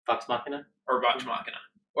this? Vox Machina? Or Vox Machina.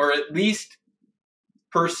 Or at least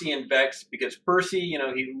Percy and Vex, because Percy,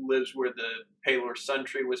 he lives where the Palor Sun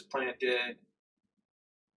Tree was planted.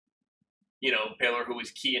 Palor, who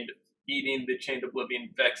was key in defeating the Chained Oblivion.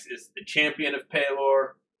 Vex is the champion of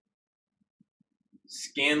Palor.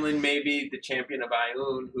 Scanlan, maybe, the champion of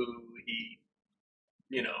Ioun, who he,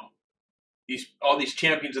 all these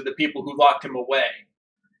champions of the people who locked him away.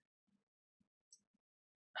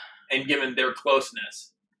 And given their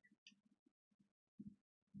closeness.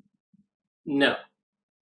 No.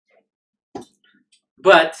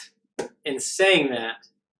 But in saying that,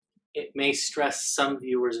 it may stress some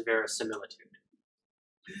viewers' verisimilitude.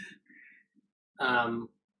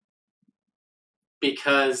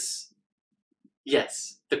 Because,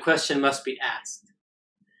 yes, the question must be asked.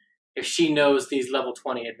 If she knows these level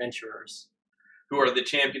 20 adventurers, who are the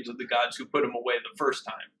champions of the gods who put him away the first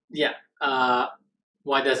time. Yeah.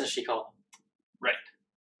 Why doesn't she call them?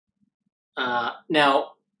 Right.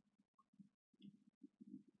 Now,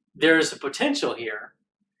 there's a potential here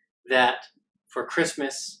that for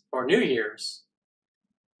Christmas or New Year's,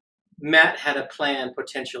 Matt had a plan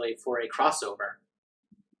potentially for a crossover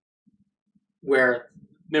where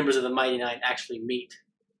members of the Mighty Nine actually meet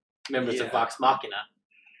members of Vox Machina.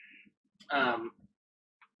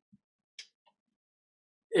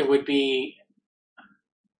 It would be...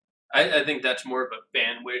 I think that's more of a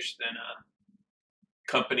fan wish than a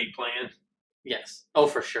company plan. Yes. Oh,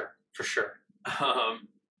 for sure. For sure.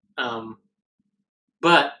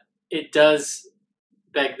 But it does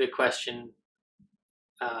beg the question.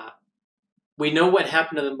 We know what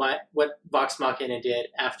happened to what Vox Machina did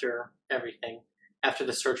after everything, after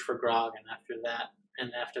the search for Grog, and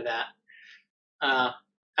after that,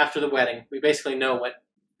 after the wedding. We basically know what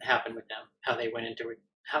happened with them, how they went into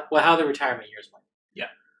how the retirement years went.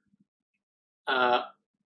 Yeah.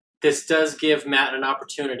 This does give Matt an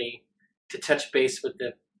opportunity to touch base with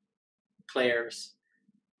the players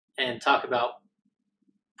and talk about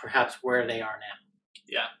perhaps where they are now.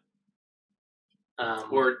 Yeah.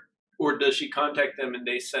 Or does she contact them and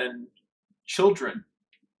they send children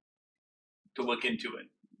to look into it?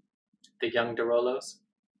 The young Derolos?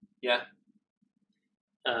 Yeah.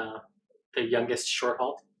 The youngest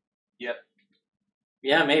Shorthalt? Yep.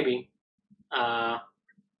 Yeah, maybe.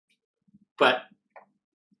 But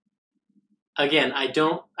again, I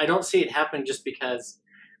don't see it happening just because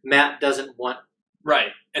Matt doesn't want.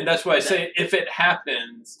 Right, and that's why I say if it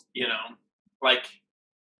happens,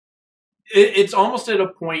 it's almost at a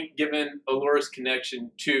point, given Allura's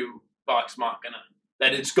connection to Vox Machina,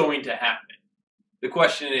 that it's going to happen. The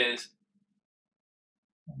question is,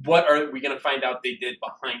 what are we going to find out they did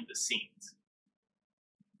behind the scenes?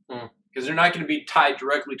 Because they're not going to be tied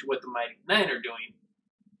directly to what the Mighty Nine are doing.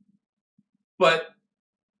 But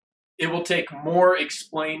it will take more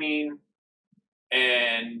explaining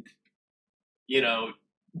and,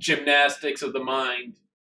 gymnastics of the mind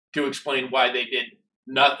to explain why they did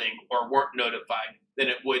nothing or weren't notified than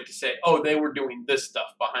it would to say, oh, they were doing this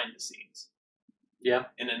stuff behind the scenes. Yeah.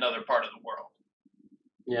 In another part of the world.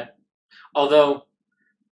 Yeah. Although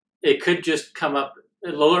it could just come up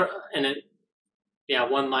lower in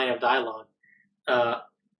one line of dialogue.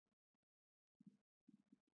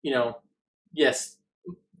 Yes,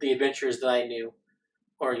 the adventures that I knew,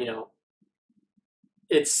 or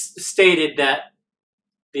it's stated that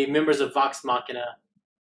the members of Vox Machina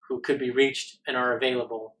who could be reached and are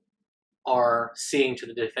available are seeing to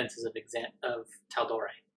the defenses of Taldore.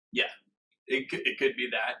 Yeah, it could be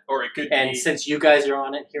that, or it could be. And since you guys are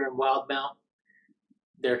on it here in Wildemount,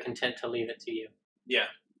 they're content to leave it to you. Yeah,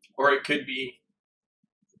 or it could be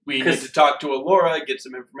we need to talk to Alora, get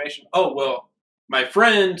some information. Oh, well, my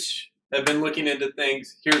friends have been looking into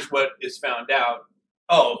things. Here's what is found out.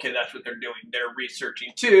 Oh, okay, that's what they're doing. They're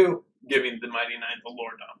researching too, giving the Mighty Nine the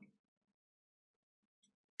lore dump.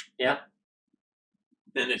 Yeah.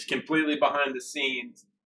 Then it's completely behind the scenes,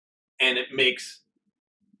 and it makes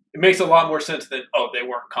a lot more sense than, oh, they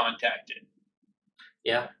weren't contacted.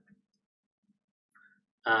 Yeah.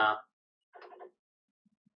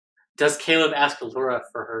 Does Caleb ask Alora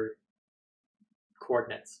for her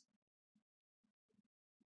coordinates?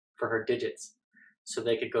 For her digits? So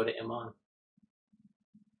they could go to Iman?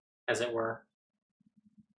 As it were?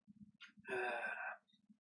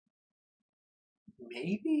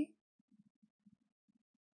 Maybe?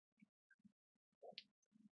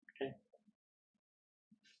 Okay.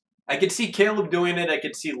 I could see Caleb doing it. I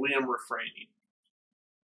could see Liam refraining.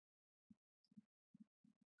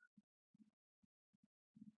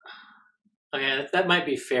 Okay, that might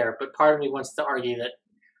be fair, but part of me wants to argue that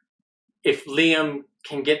if Liam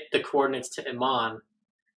can get the coordinates to Iman,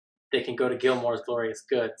 they can go to Gilmore's Glorious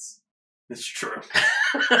Goods. It's true.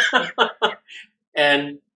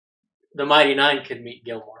 And the Mighty Nine could meet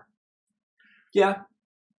Gilmore. Yeah.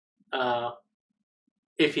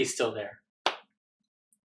 If he's still there.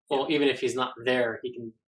 Well, even if he's not there, he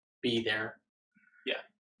can be there. Yeah.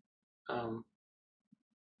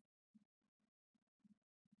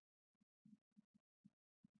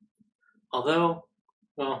 Although,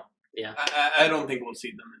 well, yeah. I don't think we'll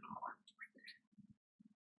see them anymore.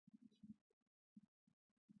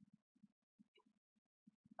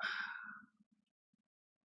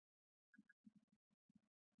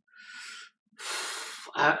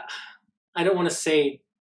 I don't want to say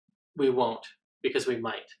we won't, because we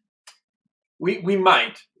might. We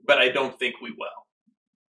might, but I don't think we will.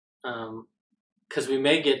 Because we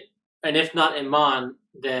may get, and if not Iman,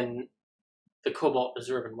 then the Cobalt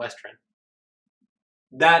Reserve in Western.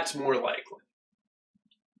 That's more likely.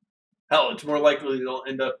 Hell, it's more likely they'll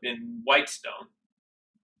end up in Whitestone.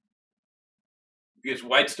 Because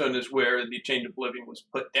Whitestone is where the Chain of Living was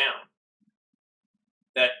put down.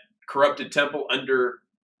 That corrupted temple under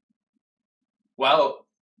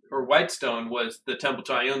Whitestone was the temple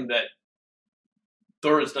to Ioun that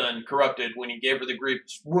Thorasdun corrupted when he gave her the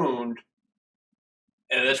grievous wound.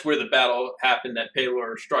 And that's where the battle happened that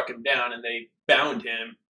Pelor struck him down and they bound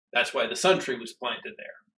him. That's why the Sun Tree was planted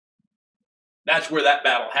there. That's where that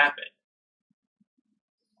battle happened.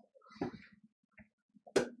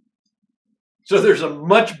 So there's a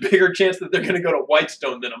much bigger chance that they're going to go to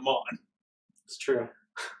Whitestone than Amon. It's true.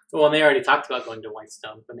 Well, and they already talked about going to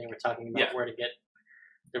Whitestone when they were talking about where to get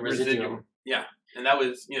the residuum. Yeah, and that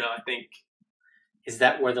was, I think... Is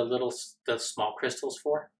that where the small crystals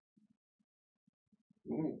for?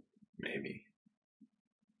 Ooh, maybe.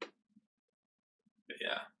 But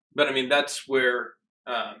yeah. But I mean, that's where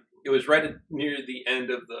it was right near the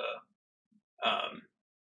end of the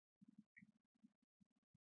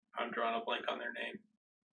I'm drawing a blank on their name.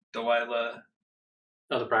 Delilah.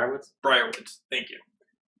 Oh, the Briarwoods? Briarwoods, thank you.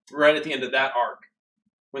 Right at the end of that arc,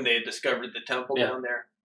 when they had discovered the temple down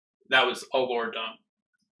there, that was a lore dump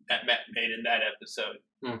that Matt made in that episode.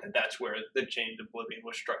 And that's where the Chain of Living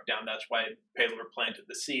was struck down. That's why Pelor planted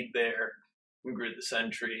the seed there and grew the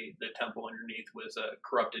Sun Tree. The temple underneath was a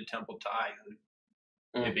corrupted temple to Ioun.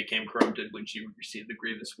 It became corrupted when she received the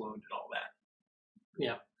grievous wound and all that.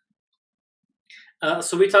 Yeah.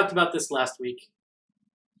 So we talked about this last week.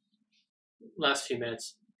 Last few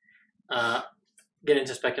minutes. Get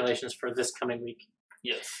into speculations for this coming week.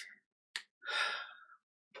 Yes.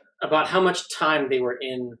 About how much time they were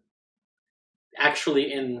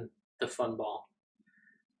actually in the fun ball.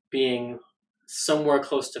 Being somewhere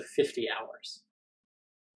close to 50 hours.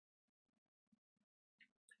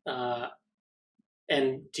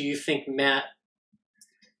 And do you think Matt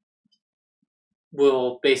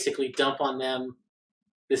will basically dump on them,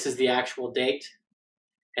 this is the actual date,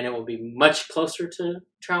 and it will be much closer to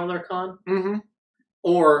Traveler Con? Mm-hmm.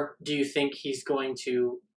 Or do you think he's going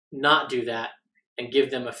to not do that and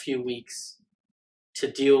give them a few weeks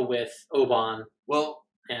to deal with Oban? Well,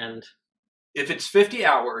 and if it's 50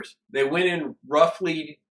 hours, they went in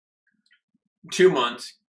roughly 2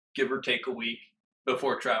 months, give or take a week,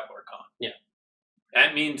 before Traveler Con. Yeah.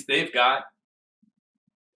 That means they've got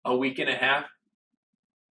a week and a half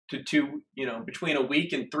to two, between a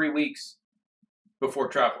week and 3 weeks before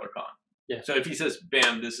Traveler Con. Yeah. So if he says,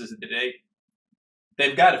 bam, this is the date,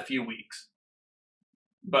 they've got a few weeks.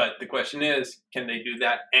 But the question is, can they do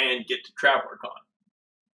that and get to Traveler Con?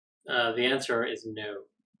 The answer is no.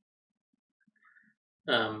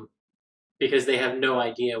 Because they have no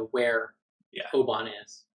idea where Oban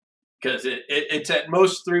is. Because it's at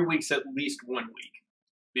most 3 weeks, at least 1 week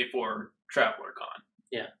before Traveler Con.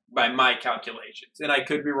 Yeah. By my calculations. And I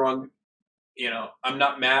could be wrong. I'm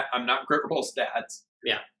not Matt. I'm not Grit Roll Stats.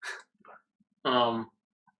 Yeah.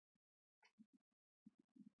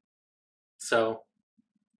 So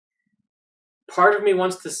part of me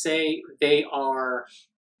wants to say they are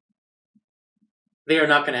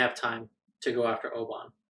not going to have time to go after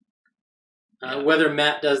Oban. Whether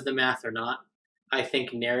Matt does the math or not, I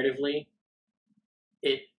think narratively,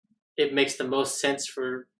 it makes the most sense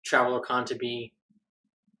for Traveler Con to be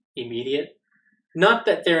immediate. Not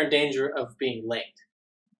that they're in danger of being late,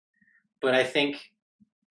 but I think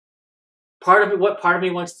what part of me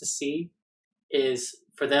wants to see is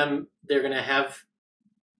for them, they're going to have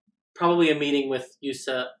probably a meeting with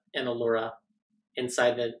Yusa and Allura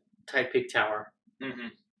inside the Tide Peak Tower. Mm-hmm.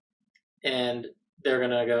 And they're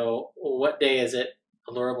going to go, well, what day is it?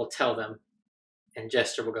 Allura will tell them. And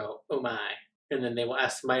Jester will go, oh my. And then they will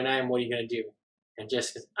ask Mighty Nine, what are you going to do? And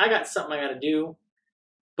Jester goes, I got something I got to do.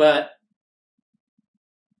 But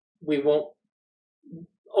we won't.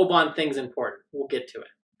 Oban thing's important. We'll get to it.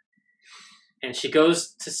 And she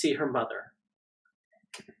goes to see her mother.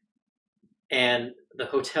 And the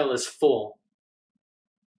hotel is full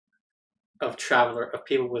of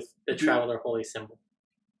people with the Traveler Holy Symbol.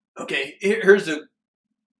 Okay,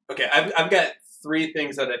 Okay, I've got 3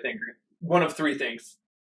 things that I think are one of 3 things,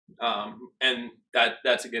 and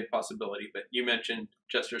that's a good possibility. But you mentioned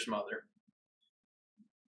Jester's mother.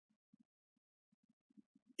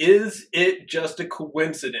 Is it just a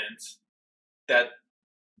coincidence that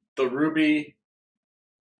the Ruby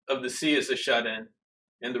of the Sea is a shut-in,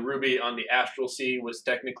 and the Ruby on the Astral Sea was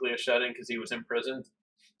technically a shut-in because he was imprisoned?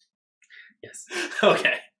 Yes.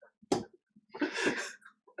 Okay.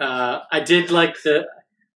 I did like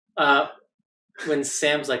when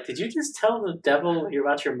Sam's like, did you just tell the devil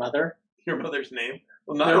about your mother? Your mother's name?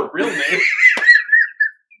 Well, not her real name.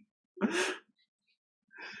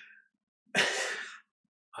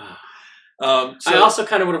 I also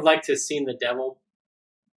kind of would have liked to have seen the devil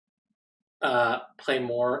play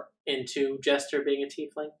more into Jester being a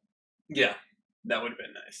tiefling. Yeah, that would have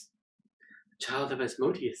been nice. Child of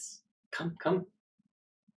Asmodeus, come.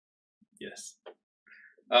 Yes.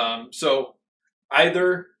 So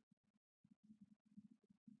either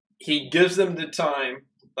he gives them the time,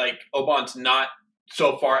 like Oban's not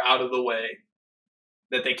so far out of the way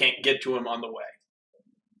that they can't get to him on the way.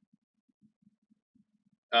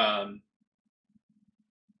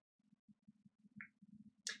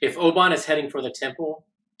 If Oban is heading for the temple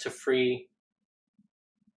to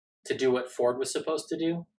do what Ford was supposed to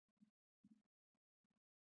do,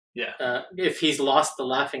 if he's lost the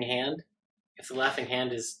Laughing Hand, if the Laughing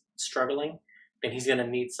Hand is struggling, then he's going to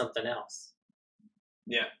need something else.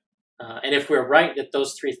 Yeah. And if we're right that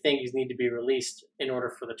those 3 things need to be released in order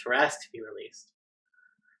for the Taras to be released,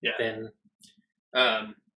 then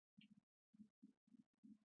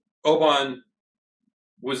Oban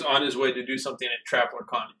was on his way to do something at Traveler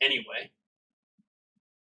Con anyway.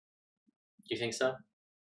 You think so?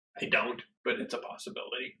 I don't, but it's a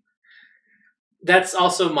possibility. That's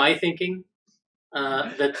also my thinking,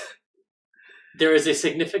 that there is a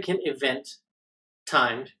significant event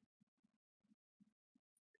timed.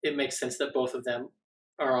 It makes sense that both of them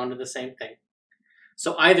are onto the same thing.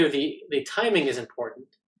 So either the timing is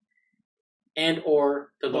important, and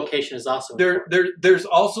or the location is also important. There's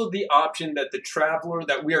also the option that the Traveler,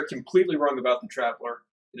 that we are completely wrong about the Traveler.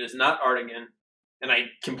 It is not Artigan, and I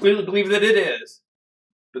completely believe that it is.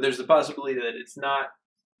 But there's the possibility that it's not,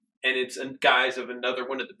 and it's a guise of another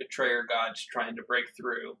one of the betrayer gods trying to break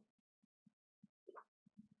through.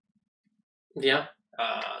 Yeah.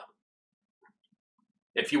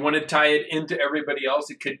 If you want to tie it into everybody else,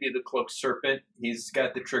 it could be the Cloaked Serpent. He's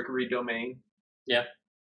got the trickery domain. Yeah.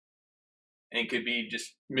 and could be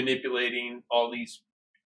just manipulating all these,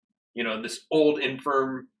 this old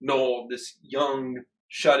infirm Noel, this young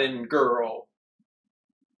shut-in girl,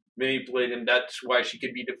 manipulating. That's why she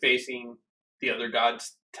could be defacing the other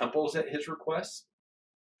gods' temples at his request,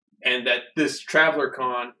 and that this Traveler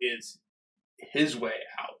Con is his way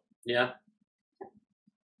out. Yeah.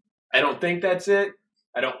 I don't think that's it.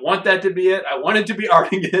 I don't want that to be it. I want it to be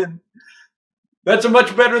Artigan. That's a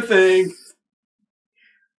much better thing.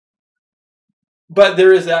 But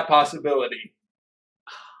there is that possibility.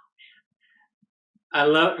 I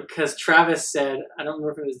love, because Travis said, I don't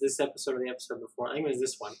remember if it was this episode or the episode before, I think it was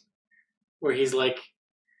this one, where he's like,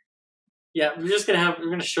 yeah, we're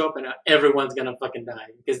going to show up and everyone's going to fucking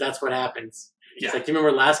die, because that's what happens. Yeah. It's like, do you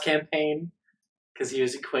remember last campaign? Because he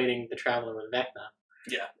was equating the Traveler with Vecna.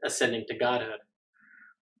 Yeah. Ascending to godhood.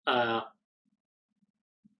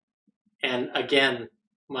 And again,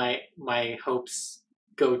 my hopes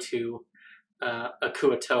go to a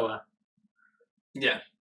Kuatoa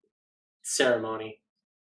ceremony.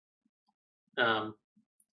 And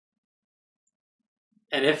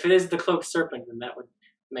if it is the Cloaked Serpent, then that would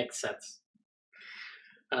make sense.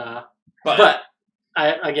 But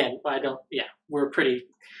I don't. Yeah, we're pretty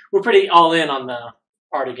all in on the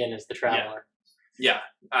Artigan as the Traveler. Yeah,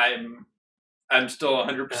 I'm still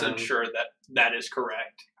 100% sure that is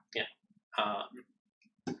correct. Yeah.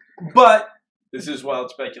 But this is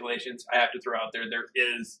wild speculations. I have to throw out there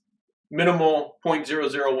is minimal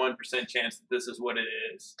 0.001% chance that this is what it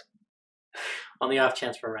is. On the off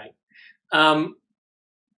chance we're right.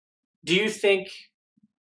 Do you think...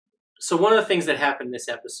 So one of the things that happened this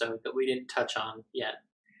episode that we didn't touch on yet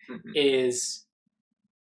is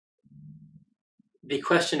the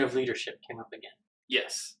question of leadership came up again.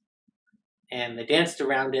 Yes. And they danced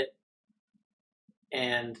around it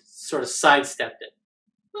and sort of sidestepped it.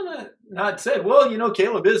 Well, not said, well,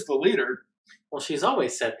 Caleb is the leader. Well, she's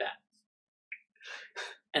always said that.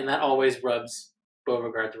 And that always rubs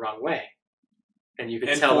Beauregard the wrong way. And you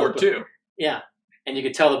could tell... Ford, too. Yeah. And you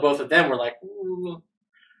could tell that both of them were like... Ooh.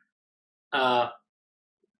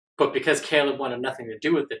 But because Caleb wanted nothing to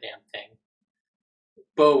do with the damn thing,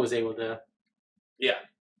 Bo was able to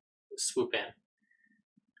swoop in.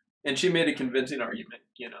 And she made a convincing argument,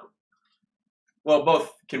 Well,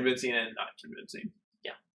 both convincing and not convincing.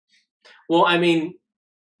 Yeah. Well, I mean...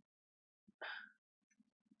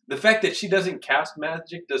 The fact that she doesn't cast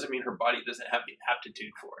magic doesn't mean her body doesn't have the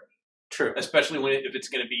aptitude for it. True. Especially if it's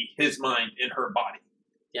going to be his mind in her body.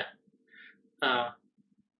 Yeah.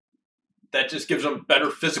 That just gives them better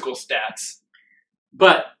physical stats.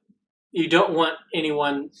 But you don't want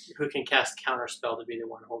anyone who can cast Counterspell to be the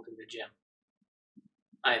one holding the gem.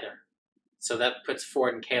 Either. So that puts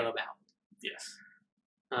Ford and Caleb out. Yes.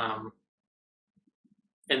 And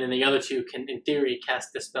then the other two can, in theory,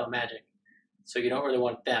 cast Dispel Magic. So you don't really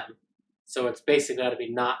want them. So it's basically got to be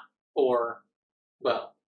not or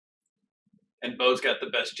Bo. And Bo's got the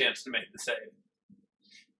best chance to make the save.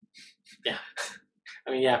 Yeah.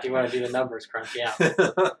 I mean, yeah, if you want to do the numbers crunch, yeah.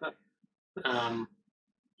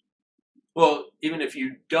 Well, even if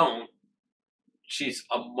you don't, she's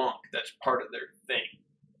a monk. That's part of their thing.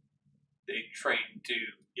 They train to,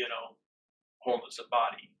 wholeness of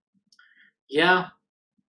body. Yeah,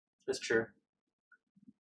 that's true.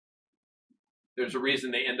 There's a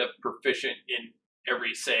reason they end up proficient in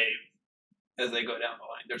every save as they go down the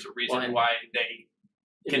line. There's a reason why they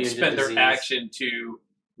can spend their action to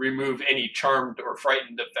remove any charmed or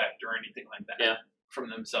frightened effect or anything like that from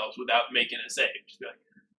themselves without making a save. Just be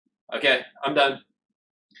like, okay, I'm done.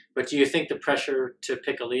 But do you think the pressure to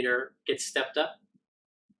pick a leader gets stepped up?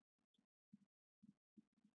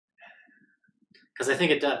 Because I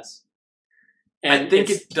think it does. And I think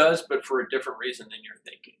it does, but for a different reason than you're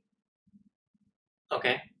thinking.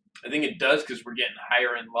 Okay. I think it does because we're getting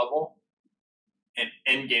higher in level, and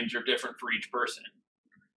end games are different for each person.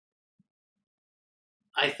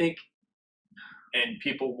 I think... And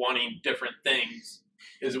people wanting different things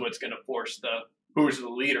is what's going to force who's the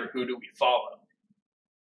leader, who do we follow?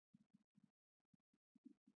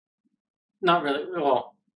 Not really.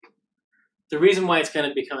 Well, the reason why it's going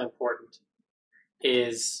to become important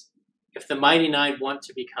is if the Mighty Nine want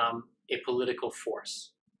to become a political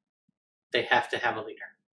force, they have to have a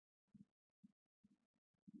leader.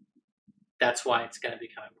 That's why it's going to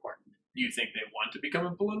become important. Do you think they want to become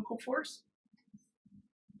a political force?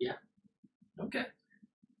 Yeah. Okay.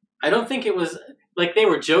 I don't think it was, like, they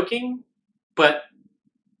were joking, but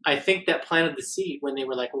I think that planted the seed when they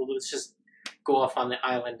were like, well, let's just go off on the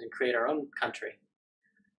island and create our own country.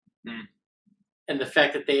 Hmm. And the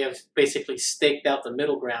fact that they have basically staked out the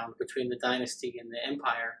middle ground between the dynasty and the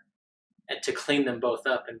empire and to clean them both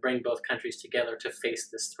up and bring both countries together to face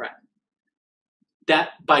this threat.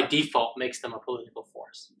 That, by default, makes them a political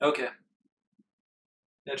force. Okay.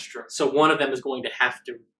 That's true. So one of them is going to have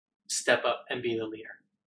to step up and be the leader.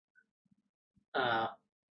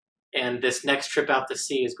 And this next trip out to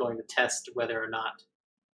sea is going to test whether or not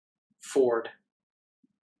Ford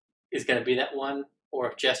is going to be that one, or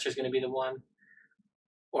if Jester's going to be the one,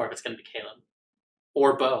 or if it's going to be Caleb.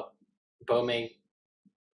 Or Bo. Bo may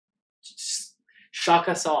just shock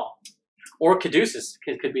us all. Or Caduceus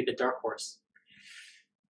could be the dark horse.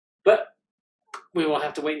 But we will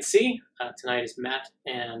have to wait and see. Tonight is Matt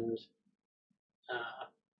and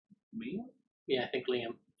Me? Yeah, I think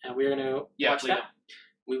Liam. And we're going to watch Liam. that.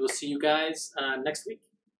 We will see you guys next week.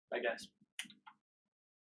 Bye, guys.